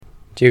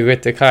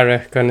Dúgad a cara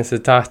gona sa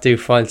tachtú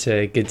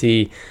fáilte go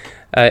dtí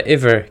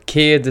iver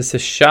céad is a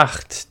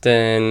seacht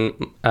den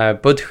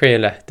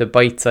budchéile, the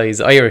Bite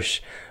Size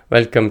Irish.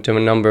 Welcome to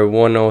number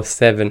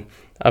 107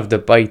 of the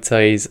Bite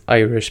Size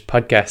Irish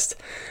podcast.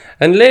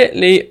 And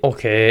lately,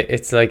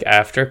 it's like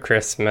after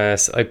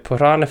Christmas, I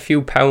put on a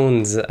few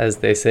pounds, as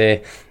they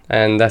say,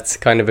 and that's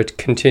kind of a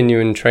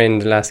continuing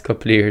trend the last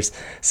couple of years.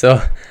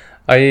 So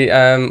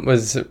I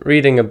was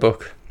reading a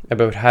book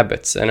about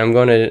habits, and I'm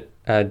going to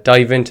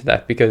dive into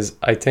that because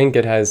I think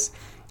it has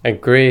a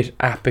great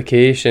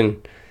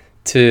application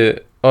to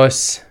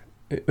us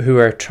who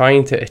are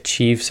trying to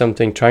achieve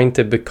something, trying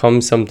to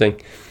become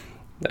something.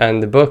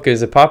 And the book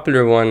is a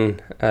popular one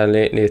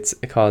lately. It's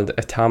called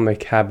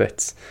Atomic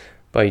Habits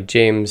by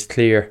James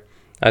Clear.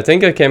 I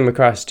think I came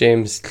across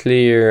James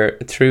Clear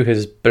through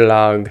his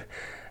blog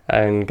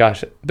and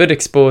got a bit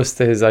exposed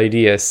to his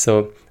ideas,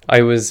 so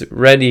I was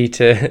ready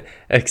to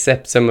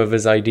accept some of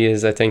his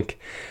ideas, I think.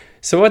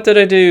 So what did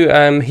I do?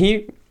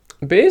 He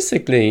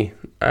basically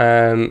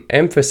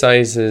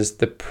emphasizes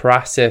the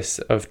process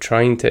of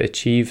trying to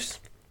achieve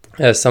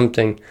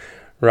something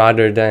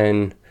rather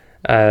than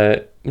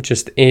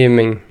just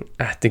aiming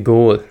at the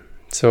goal.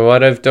 So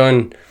what I've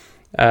done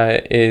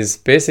is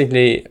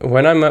basically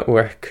when I'm at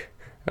work,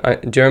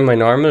 during my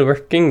normal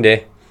working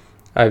day,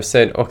 I've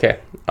said, okay,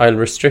 I'll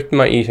restrict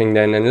my eating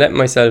then and let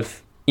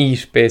myself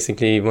eat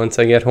basically once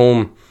I get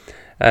home.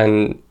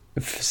 And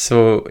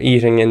so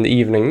eating in the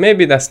evening,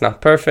 maybe that's not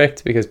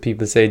perfect because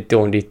people say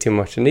don't eat too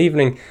much in the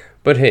evening,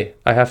 but hey,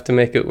 I have to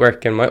make it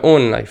work in my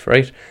own life,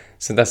 right?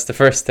 So that's the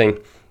first thing.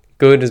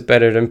 Good is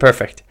better than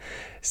perfect.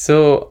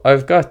 So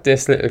I've got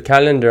this little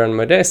calendar on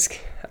my desk,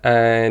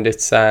 and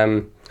it's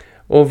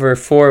over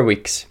 4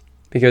 weeks,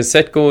 because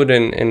Seth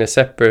Godin in a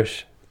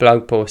separate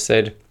blog post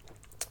said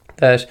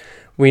that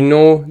we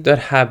know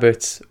that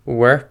habits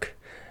work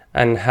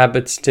and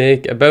habits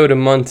take about a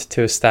month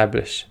to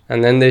establish,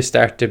 and then they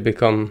start to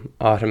become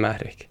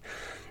automatic.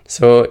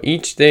 So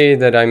each day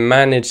that I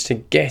manage to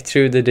get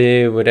through the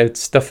day without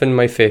stuffing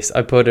my face,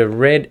 I put a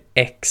red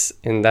X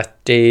in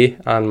that day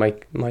on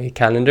my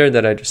calendar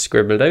that I just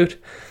scribbled out.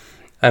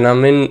 And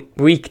I'm in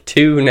week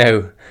 2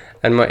 now,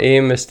 and my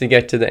aim is to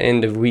get to the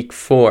end of week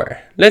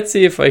 4. Let's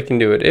see if I can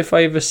do it. If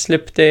I have a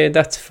slip day,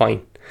 that's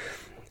fine.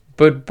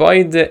 But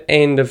by the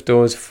end of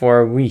those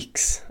 4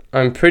 weeks,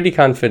 I'm pretty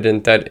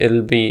confident that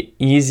it'll be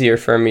easier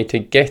for me to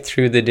get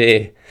through the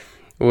day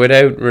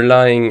without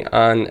relying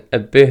on a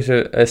bit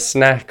of a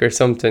snack or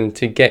something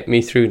to get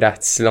me through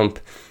that slump.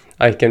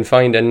 I can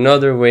find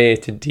another way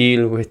to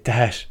deal with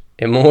that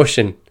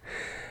emotion.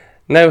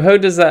 Now, how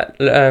does that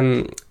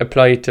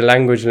apply to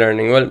language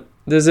learning? Well,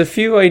 there's a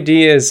few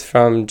ideas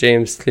from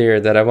James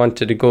Clear that I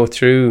wanted to go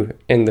through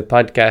in the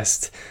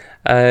podcast,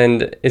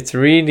 and it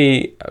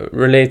really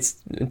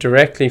relates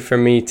directly for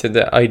me to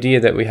the idea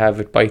that we have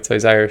at Bite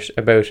Size Irish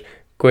about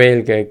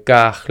Gaeilge,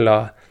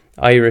 Gachla,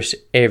 Irish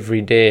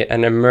every day,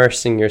 and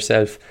immersing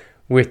yourself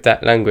with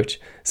that language.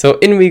 So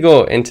in we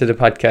go into the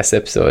podcast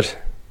episode.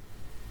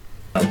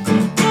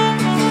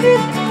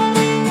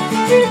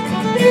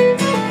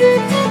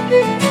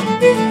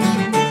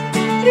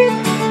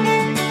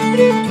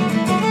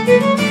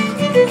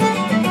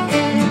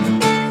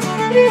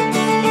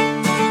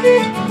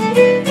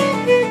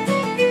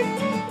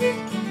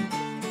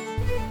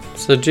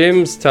 So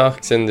James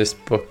talks in this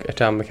book,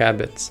 Atomic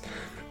Habits,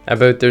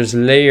 about there's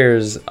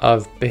layers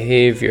of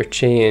behavior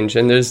change,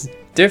 and there's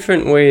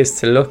different ways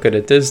to look at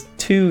it. There's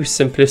 2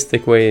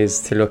 simplistic ways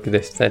to look at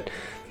this, that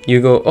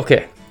you go,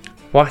 okay,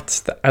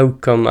 what's the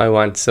outcome I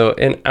want? So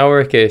in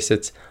our case,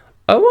 it's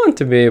I want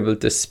to be able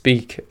to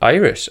speak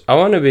Irish. I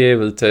want to be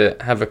able to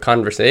have a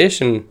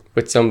conversation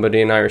with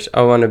somebody in Irish.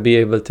 I want to be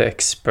able to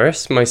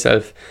express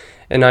myself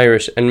in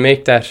Irish and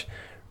make that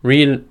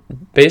real,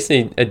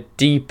 basically a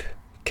deep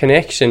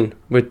connection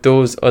with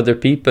those other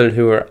people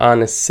who are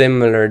on a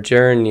similar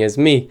journey as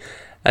me,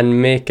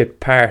 and make it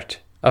part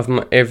of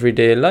my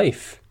everyday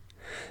life.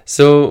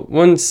 So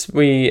once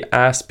we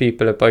ask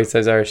people at Bite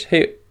Size Irish,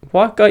 hey,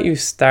 what got you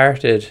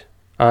started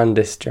on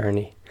this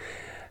journey?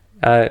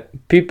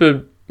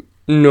 People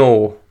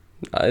know,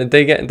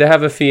 they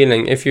have a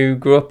feeling. If you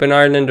grew up in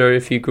Ireland or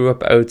if you grew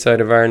up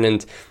outside of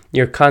Ireland,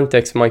 your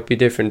context might be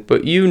different,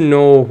 but you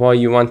know why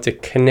you want to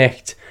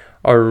connect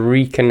or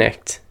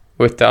reconnect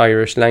with the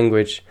Irish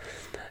language.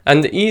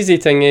 And the easy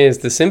thing is,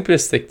 the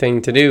simplistic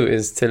thing to do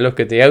is to look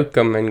at the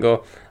outcome and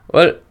go,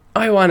 well,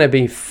 I want to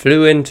be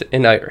fluent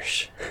in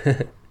Irish.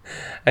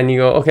 And you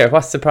go, okay,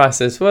 what's the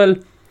process? Well,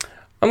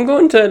 I'm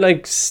going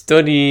to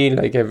study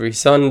every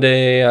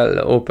Sunday. I'll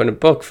open a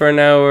book for an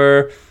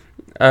hour.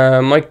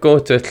 Might go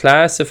to a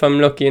class if I'm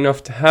lucky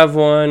enough to have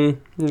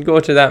one. Go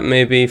to that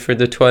maybe for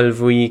the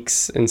 12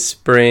 weeks in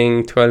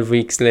spring, 12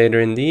 weeks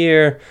later in the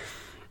year.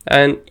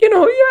 And,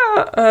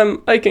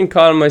 I can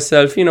call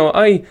myself,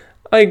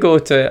 I go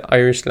to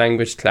Irish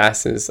language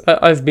classes.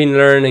 I've been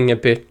learning a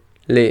bit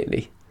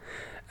lately.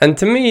 And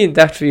to me,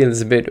 that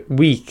feels a bit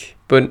weak.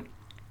 But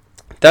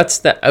that's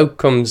the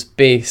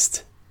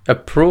outcomes-based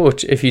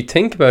approach, if you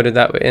think about it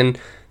that way. And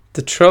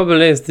The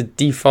trouble is, the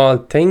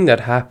default thing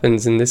that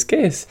happens in this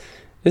case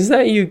is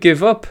that you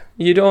give up.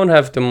 You don't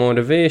have the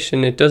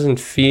motivation. It doesn't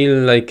feel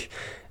like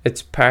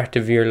it's part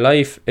of your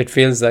life. It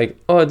feels like,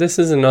 oh, this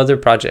is another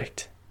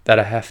project that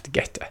I have to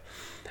get to.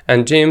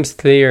 And James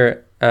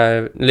Clear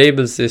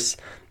labels this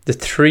the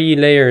 3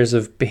 layers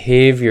of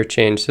behavior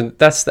change. So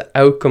that's the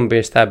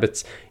outcome-based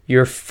habits.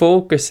 You're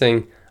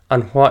focusing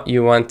on what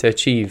you want to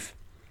achieve.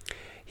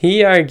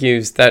 He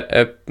argues that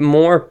a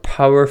more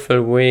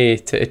powerful way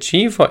to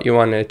achieve what you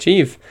want to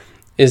achieve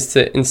is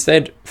to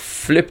instead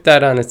flip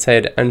that on its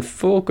head and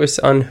focus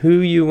on who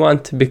you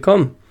want to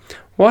become.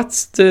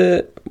 What's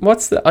the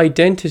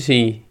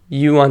identity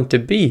you want to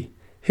be?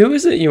 Who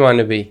is it you want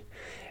to be?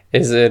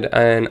 Is it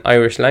an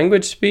Irish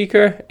language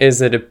speaker?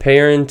 Is it a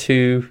parent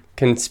who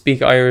can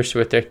speak Irish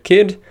with their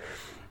kid?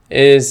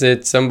 Is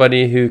it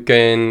somebody who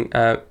can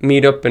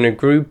meet up in a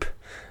group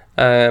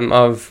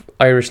of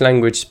Irish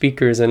language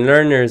speakers and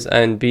learners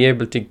and be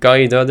able to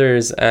guide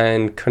others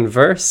and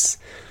converse?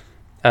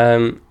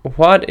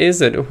 What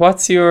is it?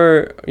 What's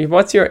your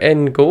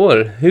end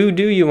goal? Who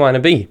do you want to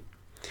be?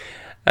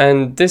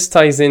 And this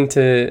ties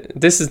into,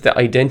 this is the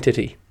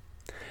identity.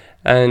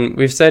 And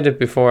we've said it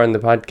before on the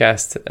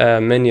podcast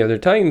many other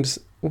times.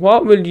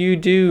 What will you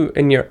do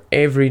in your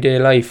everyday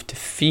life to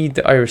feed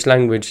the Irish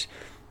language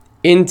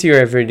into your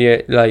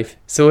everyday life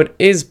so it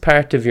is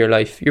part of your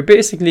life? You're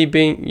basically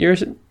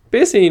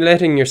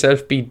letting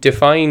yourself be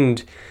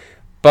defined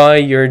by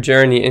your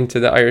journey into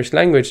the Irish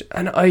language.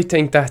 And I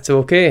think that's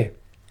okay,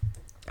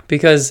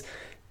 because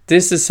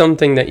this is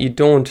something that you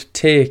don't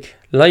take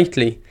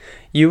lightly.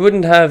 You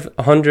wouldn't have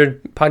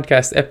 100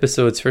 podcast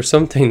episodes for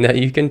something that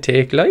you can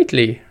take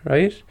lightly,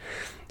 right?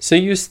 So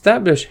you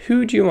establish,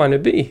 who do you want to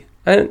be?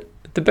 And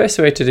the best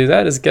way to do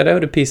that is get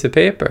out a piece of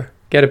paper,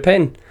 get a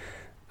pen,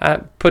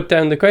 put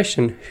down the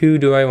question, who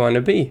do I want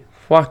to be?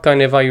 What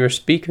kind of Irish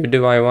speaker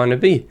do I want to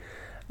be?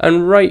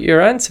 And write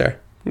your answer.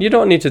 You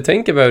don't need to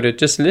think about it.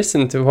 Just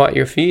listen to what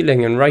you're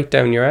feeling and write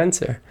down your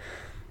answer.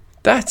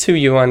 That's who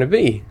you want to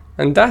be.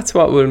 And that's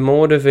what will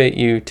motivate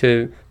you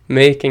to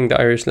making the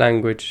Irish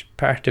language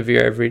part of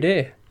your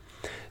everyday.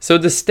 So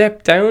the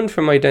step down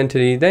from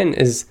identity then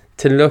is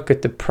to look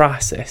at the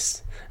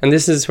process. And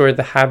this is where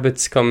the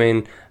habits come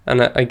in.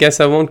 And I guess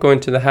I won't go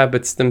into the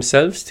habits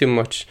themselves too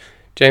much.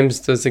 James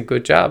does a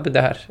good job of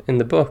that in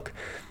the book.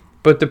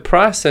 But the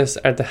process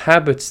are the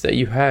habits that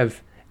you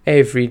have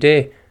every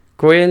day.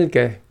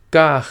 Gaeilge,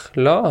 gach,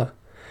 lá.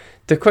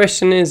 The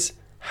question is,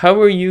 how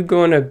are you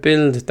going to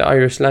build the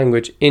Irish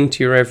language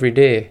into your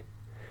everyday?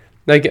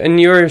 Like in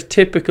your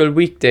typical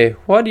weekday,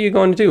 what are you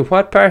going to do?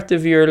 What part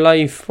of your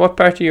life, what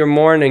part of your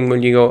morning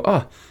will you go,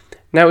 oh,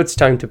 now it's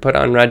time to put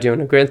on Radio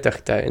na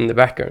Gaeltachta in the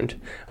background?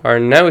 Or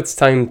now it's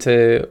time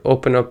to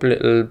open up a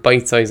little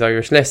bite-sized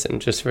Irish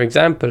lesson, just for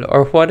example,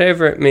 or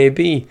whatever it may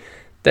be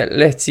that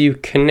lets you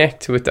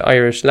connect with the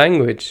Irish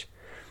language.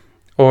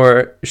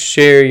 Or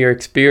share your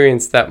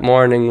experience that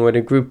morning with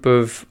a group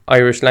of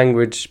Irish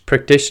language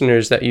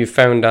practitioners that you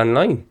found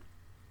online.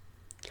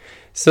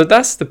 So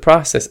that's the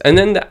process. And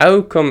then the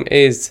outcome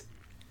is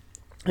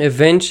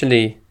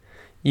eventually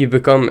you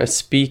become a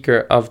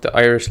speaker of the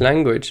Irish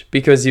language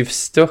because you've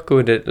stuck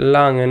with it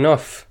long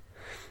enough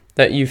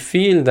that you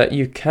feel that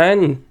you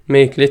can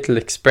make little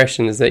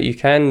expressions, that you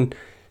can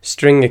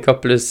string a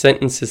couple of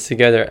sentences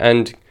together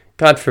and,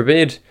 God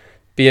forbid,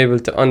 be able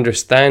to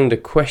understand a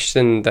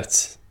question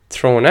that's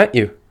thrown at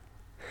you.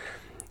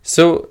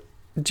 So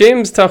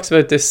James talks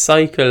about this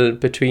cycle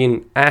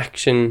between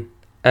action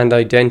and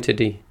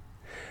identity.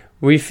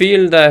 We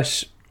feel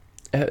that,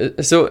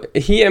 so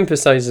he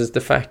emphasizes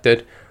the fact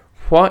that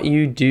what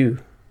you do,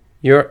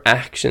 your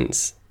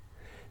actions,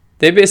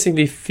 they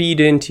basically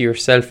feed into your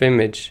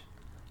self-image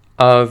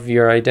of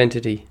your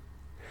identity.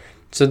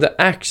 So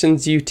the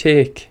actions you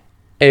take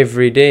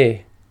every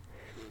day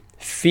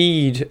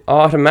feed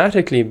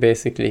automatically,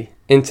 basically,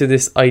 into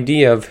this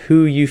idea of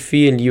who you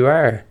feel you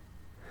are.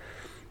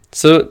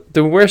 So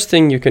the worst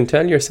thing you can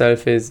tell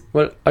yourself is,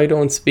 well, I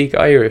don't speak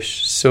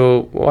Irish,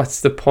 so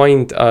what's the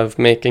point of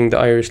making the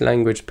Irish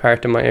language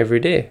part of my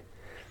everyday?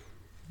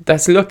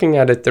 That's looking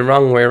at it the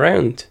wrong way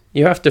around.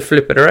 You have to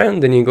flip it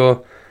around and you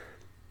go,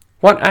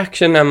 what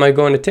action am I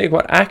going to take?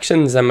 What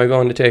actions am I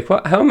going to take?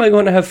 How am I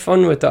going to have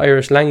fun with the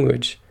Irish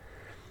language?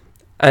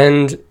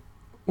 And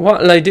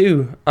what will I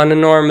do on a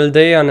normal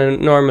day, on a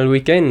normal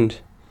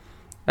weekend?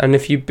 And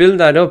if you build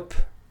that up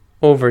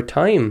over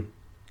time,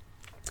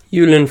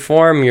 you'll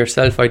inform your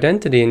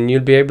self-identity and you'll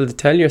be able to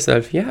tell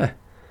yourself, yeah,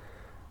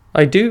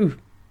 I do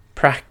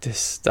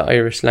practice the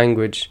Irish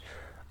language.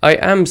 I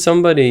am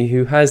somebody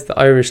who has the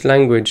Irish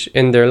language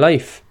in their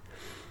life.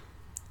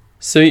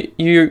 So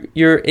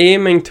you're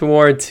aiming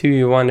towards who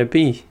you want to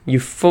be. You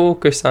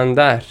focus on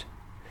that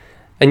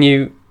and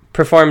you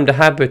perform the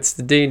habits,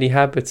 the daily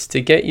habits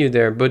to get you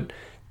there. But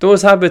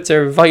those habits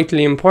are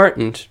vitally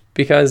important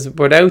because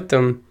without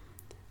them,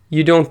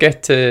 you don't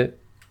get to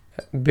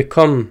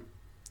become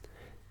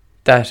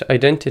that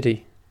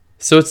identity.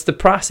 So it's the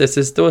process,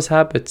 it's those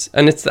habits,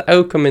 and it's the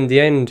outcome in the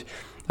end.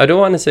 I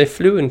don't want to say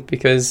fluent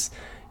because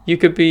you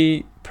could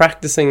be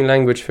practicing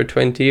language for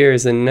 20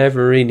 years and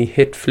never really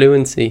hit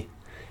fluency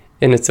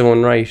in its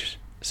own right.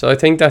 So I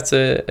think that's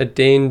a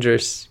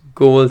dangerous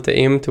goal to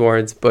aim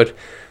towards, but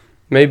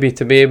maybe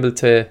to be able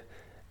to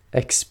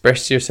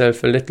express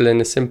yourself a little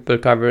in a simple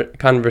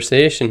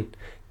conversation,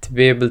 to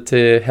be able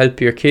to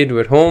help your kid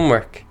with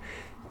homework,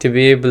 to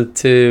be able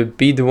to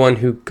be the one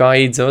who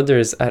guides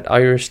others at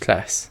Irish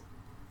class.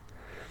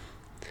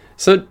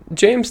 So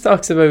James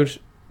talks about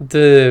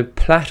the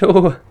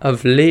plateau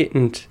of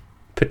latent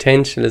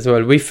potential as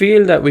well. We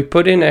feel that we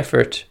put in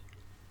effort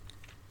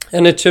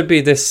and it should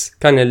be this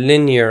kind of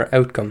linear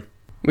outcome.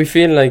 We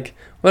feel like,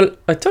 well,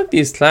 I took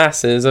these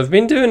classes, I've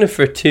been doing it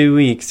for 2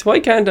 weeks, why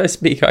can't I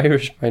speak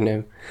Irish by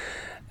now?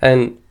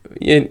 And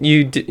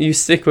you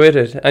stick with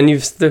it, and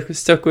you've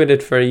stuck with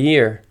it for a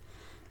year,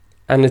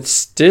 and it's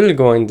still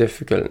going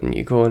difficult, and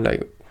you go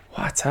like,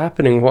 what's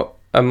happening? What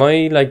am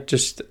I, like,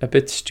 just a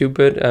bit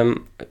stupid?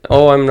 I'm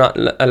not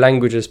a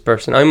languages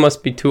person, I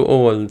must be too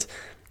old,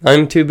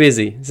 I'm too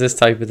busy, it's this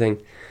type of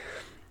thing.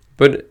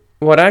 But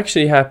what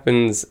actually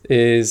happens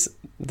is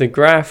the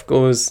graph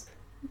goes,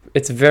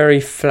 it's very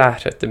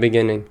flat at the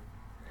beginning.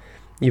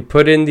 You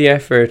put in the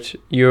effort,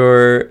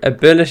 your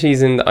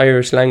abilities in the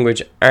Irish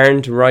language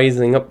aren't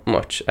rising up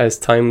much as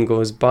time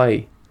goes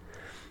by.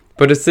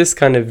 But it's this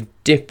kind of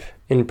dip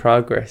in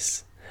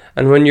progress.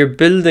 And when you're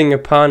building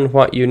upon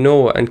what you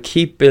know and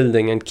keep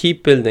building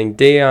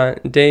day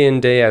in,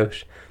 day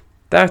out,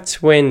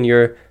 that's when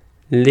your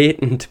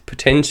latent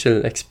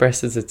potential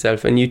expresses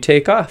itself and you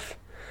take off.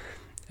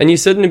 And you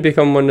suddenly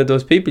become one of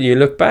those people, you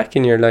look back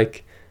and you're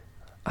like,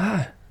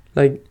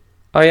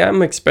 I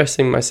am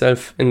expressing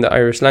myself in the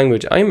Irish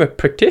language. I'm a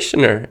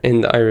practitioner in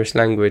the Irish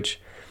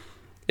language.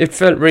 It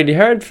felt really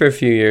hard for a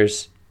few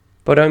years,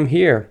 but I'm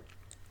here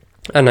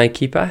and I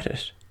keep at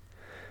it.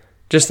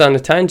 Just on a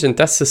tangent,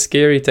 that's the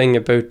scary thing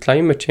about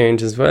climate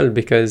change as well,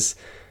 because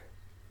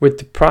with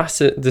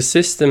the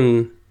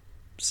systems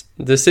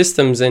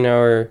in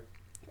our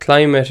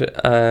climate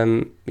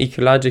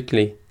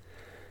ecologically,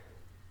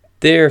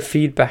 they're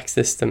feedback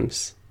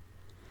systems.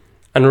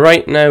 And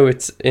right now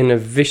it's in a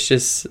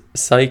vicious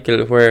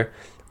cycle where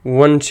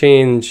one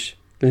change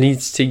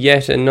leads to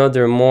yet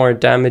another more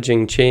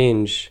damaging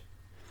change.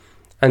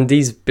 And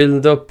these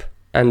build up,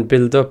 and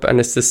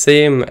it's the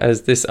same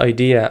as this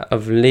idea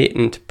of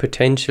latent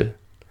potential.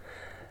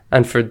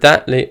 And for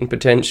that latent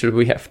potential,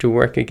 we have to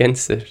work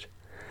against it.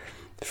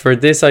 For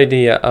this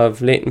idea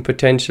of latent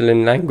potential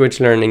in language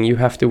learning, you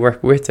have to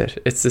work with it.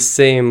 It's the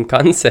same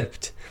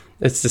concept.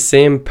 It's the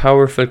same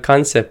powerful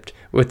concept,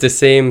 with the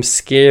same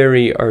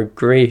scary or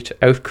great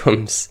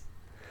outcomes.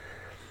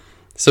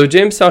 So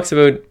James talks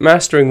about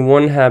mastering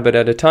one habit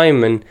at a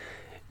time, and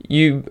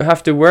you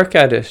have to work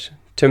at it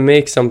to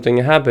make something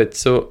a habit.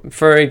 So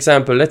for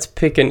example, let's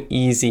pick an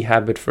easy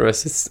habit for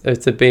us.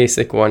 It's a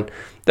basic one,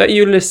 that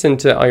you listen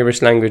to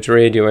Irish language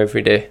radio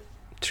every day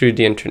through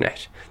the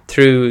internet,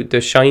 through the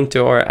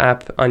Shine2R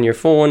app on your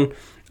phone,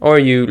 or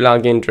you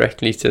log in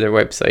directly to their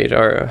website,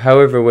 or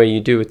however way you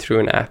do it through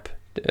an app.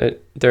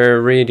 There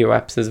are radio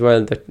apps as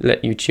well that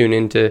let you tune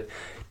into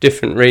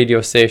different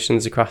radio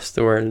stations across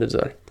the world as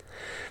well.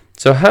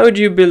 So how do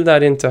you build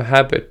that into a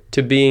habit,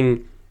 to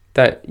being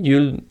that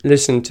you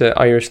listen to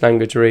Irish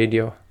language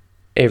radio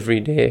every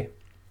day?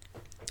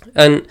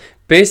 And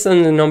based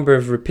on the number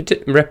of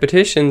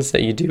repetitions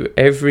that you do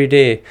every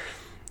day,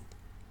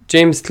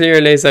 James Clear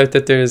lays out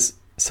that there's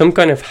some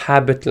kind of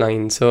habit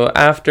line. So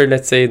after,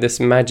 let's say, this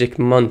magic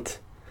month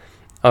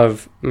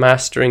of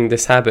mastering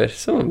this habit,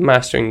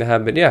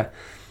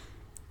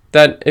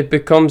 that it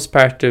becomes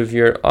part of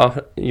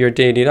your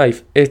daily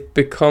life. It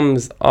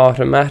becomes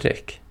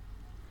automatic.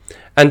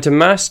 And to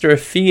master a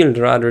field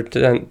rather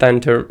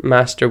than to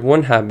master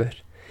one habit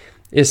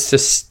is to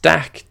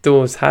stack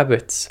those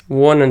habits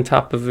one on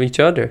top of each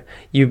other.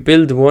 You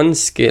build one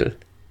skill,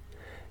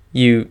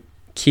 you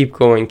keep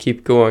going.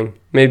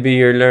 Maybe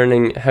you're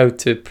learning how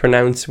to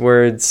pronounce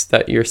words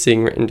that you're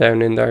seeing written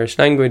down in the Irish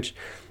language.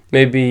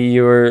 Maybe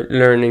you're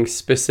learning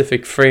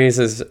specific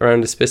phrases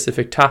around a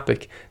specific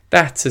topic.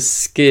 That's a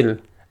skill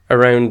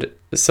around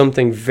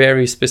something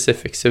very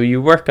specific. So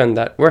you work on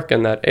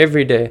that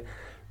every day.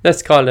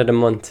 Let's call it a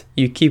month.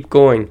 You keep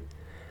going.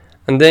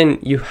 And then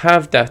you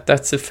have that.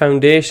 That's a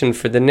foundation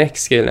for the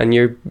next skill. And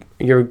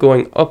you're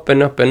going up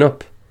and up and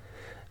up.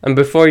 And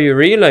before you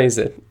realize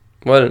it,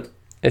 well,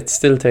 it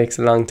still takes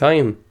a long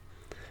time.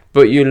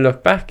 But you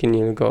look back and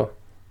you'll go,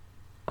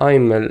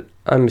 I'm a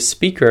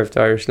speaker of the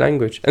Irish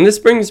language. And this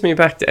brings me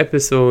back to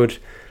episode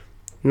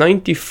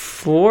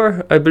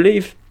 94, I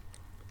believe,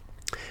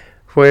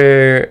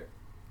 where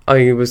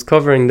I was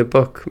covering the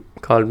book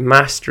called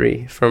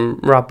Mastery from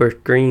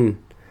Robert Greene.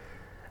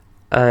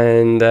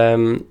 And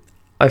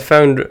I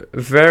found a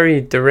very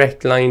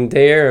direct line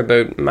there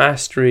about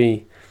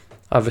mastery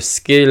of a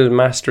skill,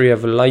 mastery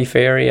of a life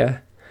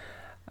area,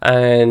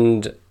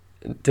 and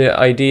the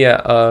idea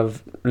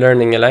of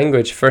learning a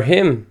language. For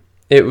him,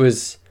 it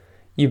was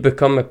you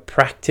become a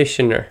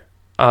practitioner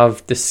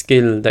of the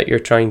skill that you're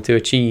trying to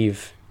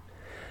achieve.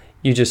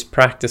 You just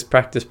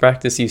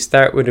practice. You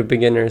start with a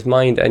beginner's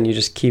mind and you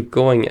just keep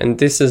going. And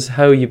this is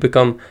how you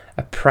become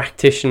a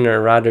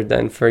practitioner rather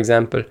than, for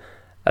example,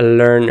 a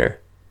learner.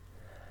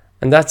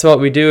 And that's what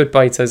we do at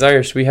Bite Size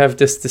Irish. We have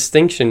this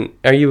distinction.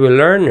 Are you a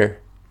learner?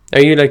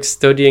 Are you like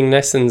studying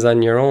lessons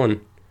on your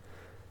own?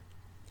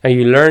 Are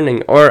you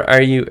learning, or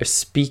are you a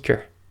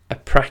speaker, a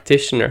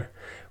practitioner?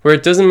 Where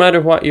it doesn't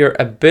matter what your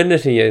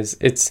ability is,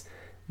 it's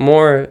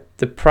more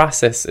the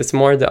process, it's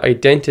more the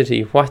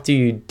identity. What do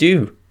you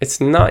do?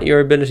 It's not your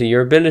ability.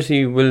 Your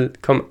ability will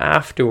come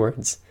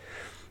afterwards.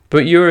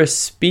 But you're a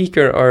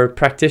speaker or a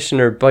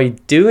practitioner by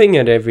doing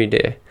it every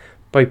day,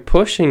 by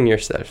pushing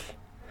yourself.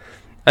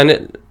 And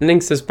it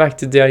links us back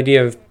to the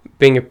idea of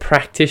being a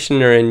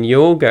practitioner in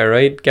yoga,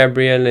 right?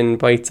 Gabrielle in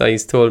Bite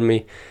Size told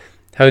me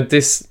how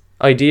this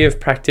idea of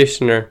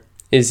practitioner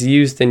is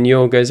used in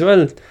yoga as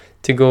well,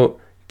 to go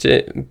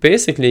to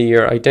basically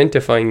you're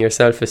identifying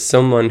yourself as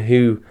someone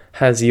who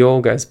has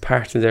yoga as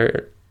part of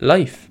their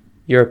life.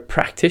 You're a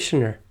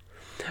practitioner.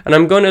 And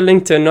I'm going to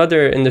link to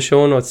another in the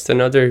show notes, to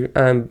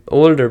another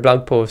older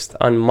blog post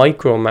on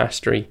micro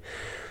mastery,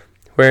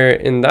 where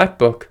in that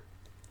book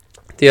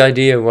the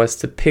idea was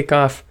to pick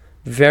off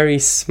very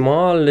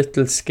small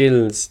little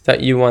skills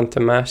that you want to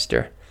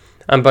master,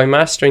 and by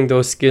mastering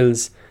those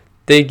skills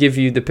they give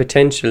you the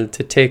potential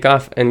to take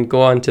off and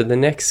go on to the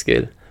next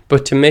skill.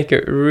 But to make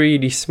it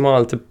really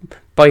small, to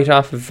bite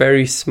off a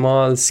very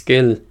small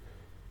skill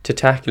to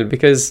tackle,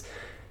 because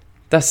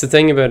that's the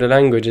thing about a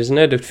language, isn't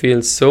it? It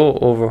feels so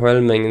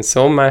overwhelming and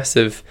so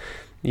massive.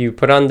 You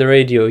put on the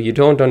radio, you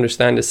don't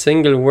understand a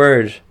single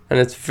word, and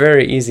it's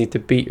very easy to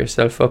beat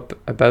yourself up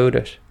about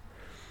it.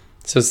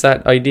 So it's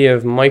that idea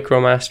of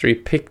micro mastery.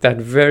 Pick that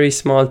very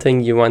small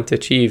thing you want to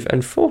achieve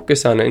and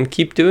focus on it and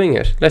keep doing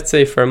it. Let's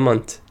say for a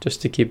month,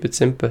 just to keep it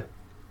simple.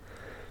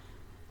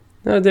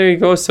 Now there you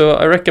go. So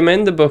I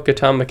recommend the book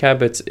Atomic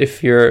Habits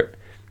if you're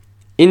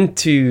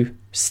into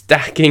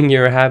stacking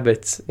your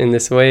habits in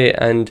this way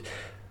and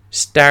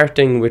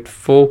starting with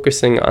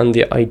focusing on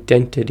the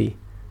identity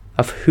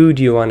of who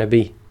do you want to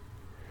be.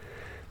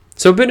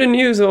 So a bit of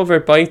news over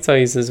at Bite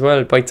Size as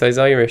well, Bite Size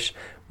Irish.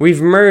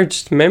 We've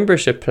merged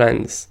membership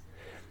plans.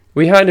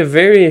 We had a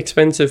very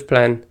expensive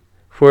plan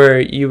where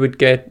you would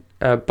get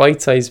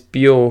Bite Size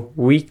Bio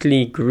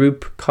weekly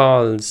group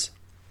calls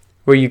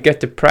where you get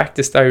to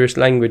practice the Irish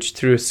language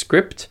through a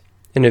script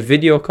in a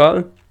video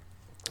call,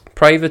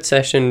 private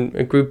session,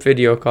 a group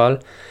video call.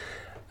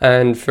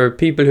 And for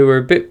people who are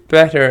a bit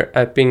better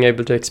at being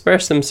able to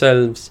express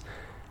themselves,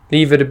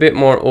 leave it a bit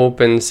more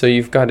open so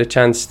you've got a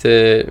chance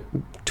to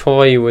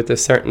toy with a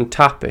certain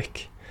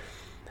topic.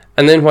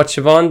 And then what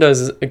Siobhan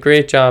does is a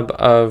great job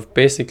of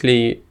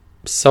basically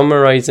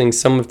summarizing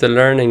some of the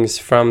learnings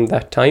from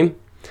that time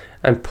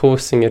and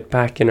posting it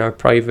back in our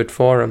private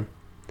forum.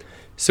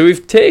 So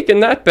we've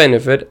taken that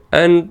benefit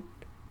and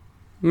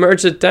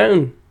merged it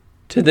down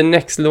to the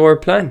next lower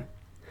plan.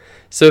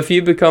 So if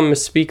you become a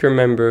speaker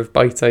member of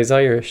Bite Size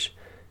Irish,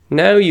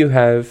 now you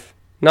have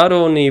not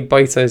only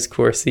Bite Size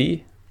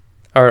Coursey,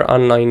 our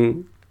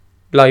online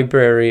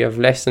library of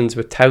lessons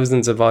with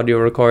thousands of audio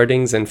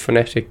recordings and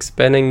phonetic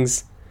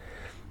spellings.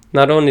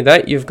 Not only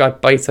that, you've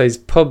got Bite Size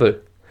Pubble.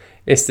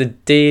 It's the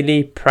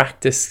daily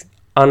practice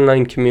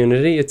online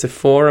community. It's a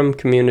forum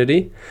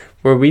community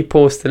where we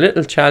post a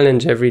little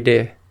challenge every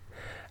day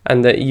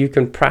and that you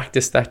can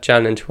practice that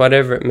challenge,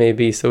 whatever it may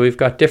be. So we've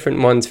got different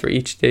ones for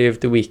each day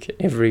of the week,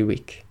 every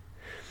week.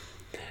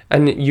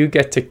 And you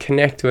get to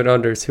connect with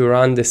others who are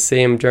on the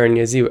same journey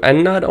as you.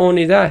 And not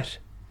only that,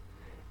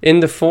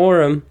 in the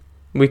forum,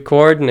 we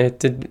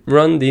coordinate to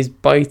run these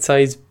Bite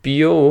Size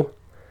Bio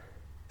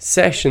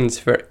sessions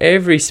for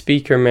every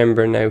speaker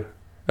member now.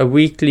 A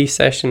weekly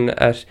session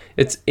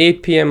it's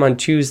 8 p.m. on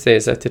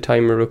Tuesdays at the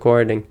time of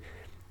recording.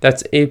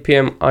 That's 8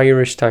 p.m.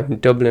 Irish time,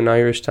 Dublin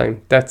Irish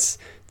time. That's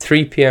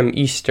 3 p.m.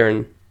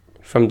 Eastern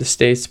from the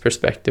States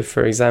perspective,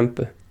 for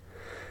example.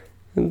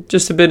 And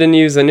just a bit of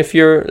news, and if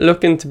you're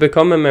looking to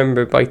become a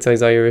member of Bite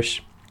Size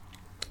Irish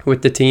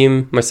with the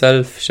team,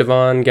 myself,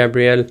 Siobhan,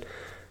 Gabrielle,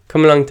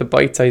 come along to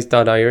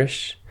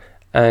bitesize.irish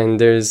and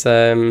there's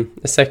a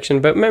section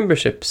about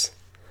memberships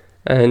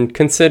and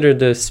consider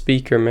the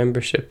speaker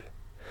membership.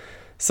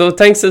 So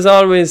thanks as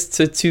always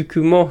to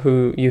Tukumo,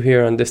 who you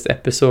hear on this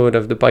episode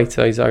of the Bite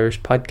Size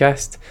Irish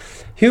podcast.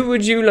 Who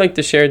would you like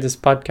to share this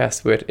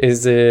podcast with?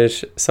 Is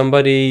it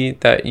somebody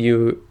that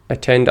you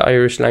attend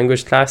Irish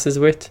language classes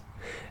with?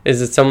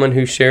 Is it someone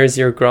who shares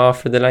your gra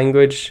for the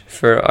language,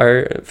 for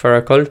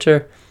our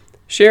culture?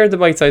 Share the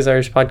Bite Size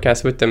Irish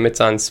podcast with them.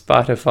 It's on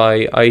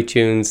Spotify,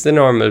 iTunes, the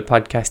normal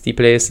podcasty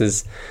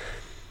places.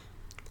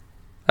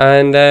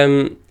 And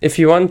if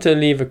you want to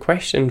leave a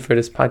question for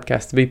this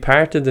podcast, to be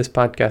part of this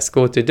podcast,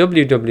 go to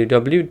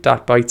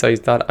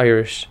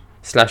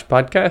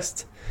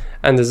www.bitesize.irish/podcast.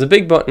 And there's a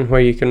big button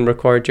where you can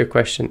record your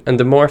question. And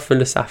the more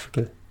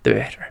philosophical, the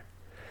better.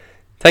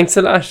 Thanks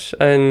a lot.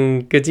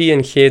 And good day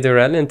and chéad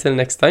until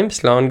next time.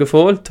 Slán go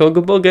fóill, tóg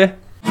go buge.